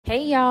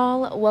Hey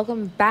y'all,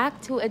 welcome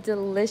back to a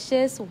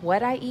delicious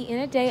what I eat in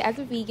a day as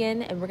a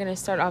vegan, and we're gonna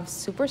start off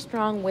super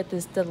strong with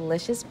this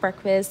delicious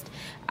breakfast.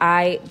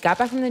 I got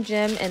back from the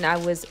gym and I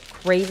was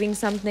craving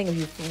something. If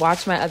you've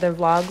watched my other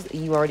vlogs,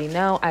 you already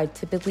know I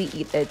typically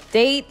eat a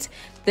date.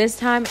 This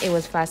time it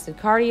was fasted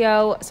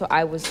cardio, so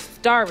I was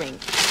starving.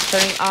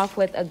 Starting off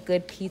with a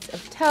good piece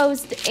of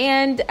toast,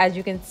 and as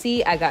you can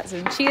see, I got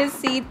some chia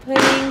seed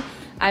pudding.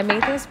 I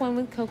made this one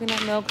with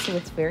coconut milk, so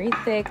it's very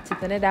thick. To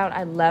thin it out,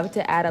 I love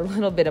to add a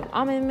little bit of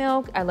almond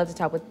milk. I love to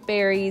top with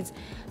berries,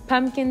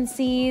 pumpkin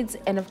seeds,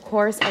 and of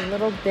course, a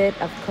little bit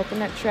of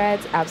coconut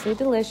shreds.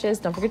 Absolutely delicious.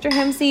 Don't forget your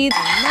hemp seeds,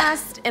 a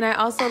must. And I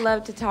also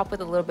love to top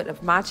with a little bit of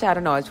matcha. I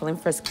don't know, I was feeling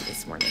frisky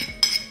this morning.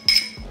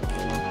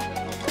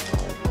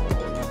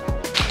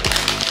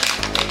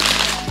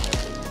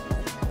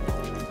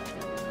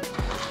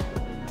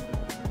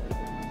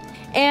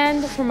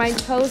 And for my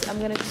toast, I'm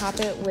gonna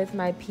top it with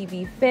my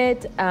PB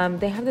Fit.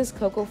 They have this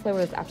cocoa flavor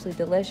that's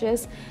absolutely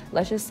delicious.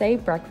 Let's just say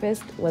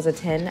breakfast was a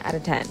 10 out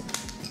of 10.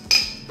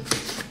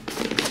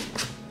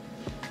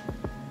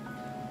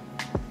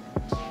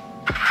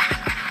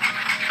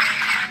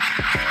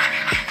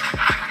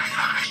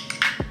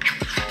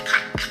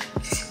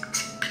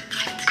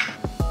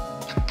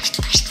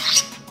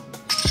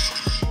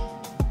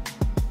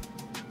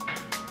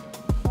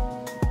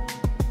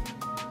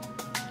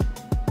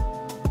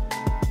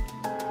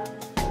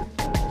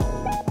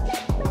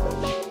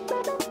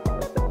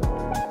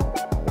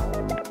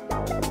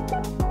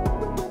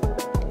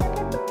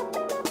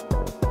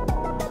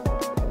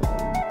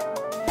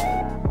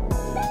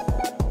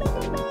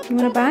 You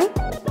wanna buy?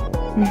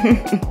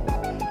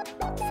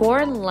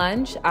 For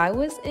lunch, I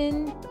was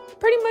in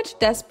pretty much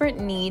desperate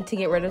need to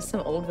get rid of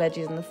some old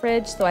veggies in the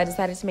fridge, so I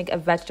decided to make a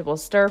vegetable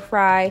stir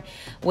fry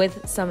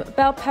with some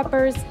bell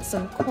peppers,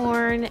 some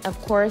corn,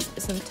 of course,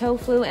 some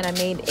tofu, and I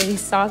made a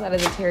sauce out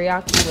of the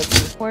teriyaki with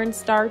some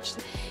cornstarch,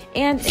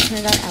 and it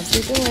turned out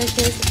absolutely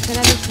delicious. 10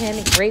 out of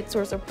 10, great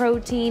source of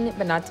protein,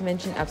 but not to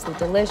mention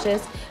absolutely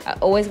delicious. I'm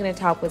always gonna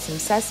top with some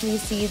sesame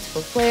seeds for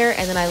flair,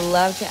 and then I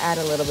love to add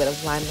a little bit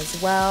of lime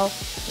as well.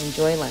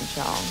 Enjoy lunch,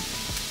 y'all.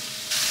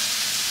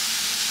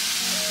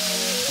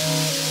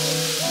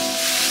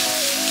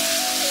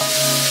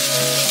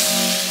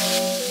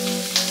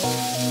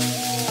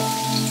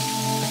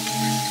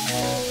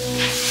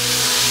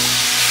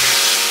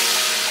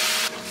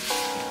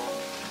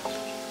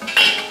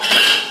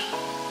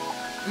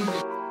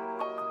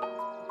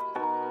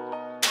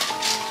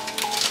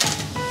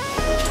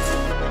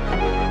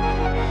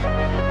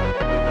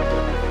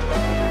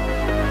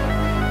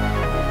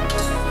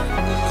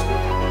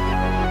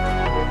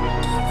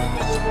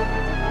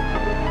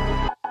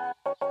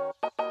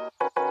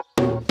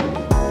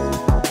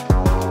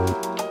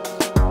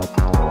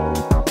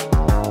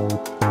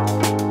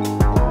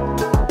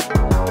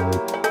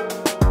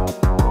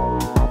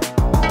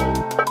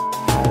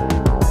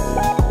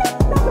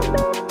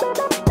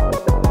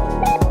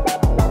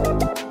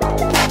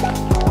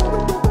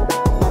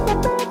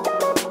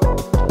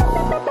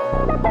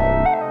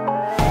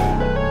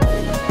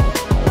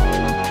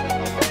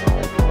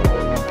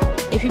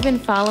 If you've been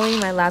following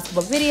my last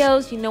couple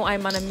videos, you know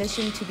I'm on a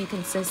mission to be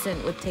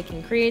consistent with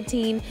taking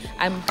creatine.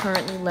 I'm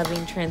currently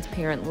loving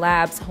Transparent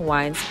Labs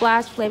Hawaiian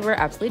Splash flavor,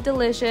 absolutely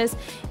delicious.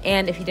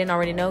 And if you didn't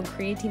already know,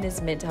 creatine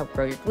is meant to help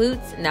grow your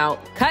glutes. Now,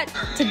 cut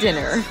to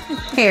dinner.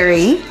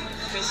 Harry,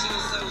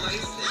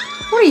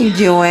 what are you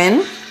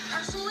doing?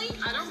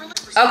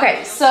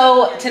 Okay,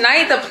 so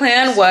tonight the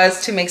plan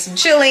was to make some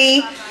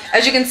chili.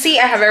 As you can see,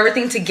 I have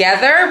everything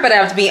together, but I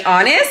have to be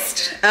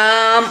honest,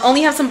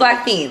 only have some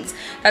black beans.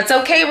 That's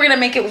okay, we're gonna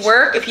make it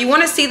work. If you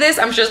wanna see this,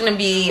 I'm just gonna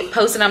be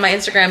posting on my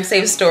Instagram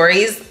save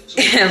stories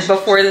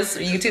before this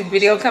YouTube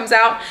video comes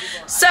out.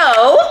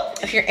 So,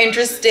 if you're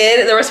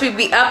interested, the recipe will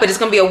be up, but it's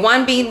gonna be a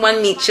 1 bean,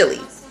 1 meat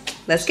chili.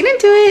 Let's get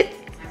into it.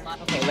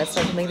 Okay, let's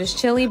start to make this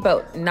chili,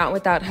 but not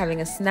without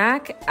having a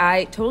snack.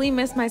 I totally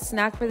missed my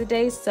snack for the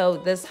day, so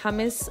this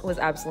hummus was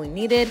absolutely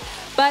needed.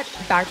 But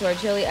back to our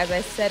chili, as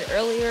I said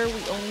earlier,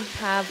 we only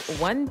have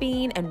 1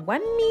 bean and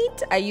 1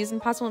 meat. I use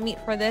Impossible meat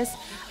for this.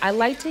 I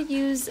like to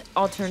use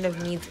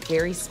alternative meats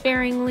very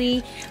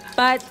sparingly,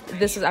 but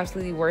this was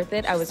absolutely worth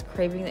it. I was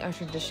craving a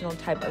traditional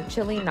type of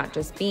chili, not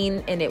just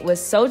bean, and it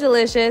was so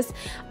delicious.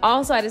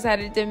 Also, I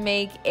decided to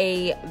make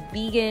a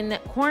vegan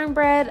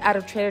cornbread out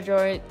of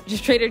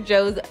Trader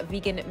Joe's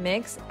vegan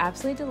mix.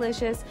 Absolutely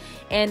delicious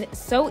and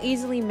so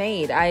easily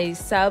made. I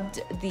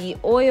subbed the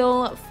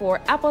oil for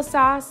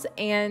applesauce,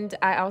 and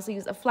I also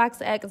used a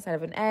flax egg instead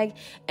of an egg,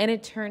 and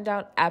it turned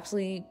out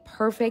absolutely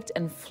perfect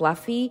and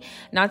fluffy.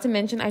 Not to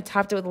mention, I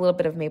topped it with a little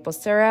bit of maple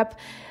syrup.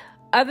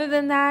 Other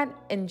than that,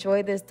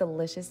 enjoy this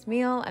delicious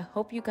meal. I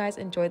hope you guys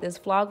enjoyed this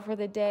vlog for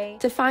the day.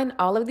 To find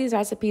all of these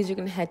recipes, you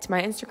can head to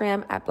my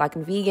Instagram at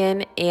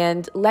BLKANDVEGAN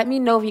and let me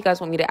know if you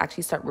guys want me to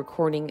actually start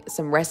recording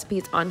some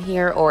recipes on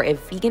here or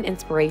if vegan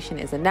inspiration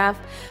is enough.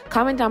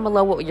 Comment down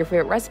below what your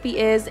favorite recipe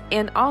is,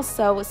 and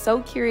also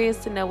so curious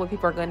to know what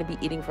people are going to be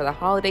eating for the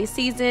holiday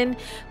season.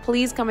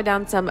 Please comment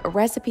down some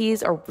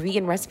recipes or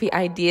vegan recipe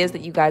ideas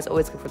that you guys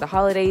always cook for the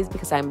holidays,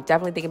 because I'm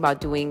definitely thinking about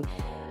doing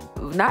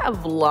not a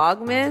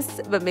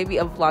vlogmas, but maybe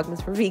a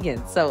vlogmas for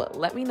vegans. So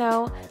let me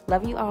know.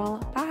 Love you all.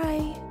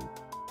 Bye.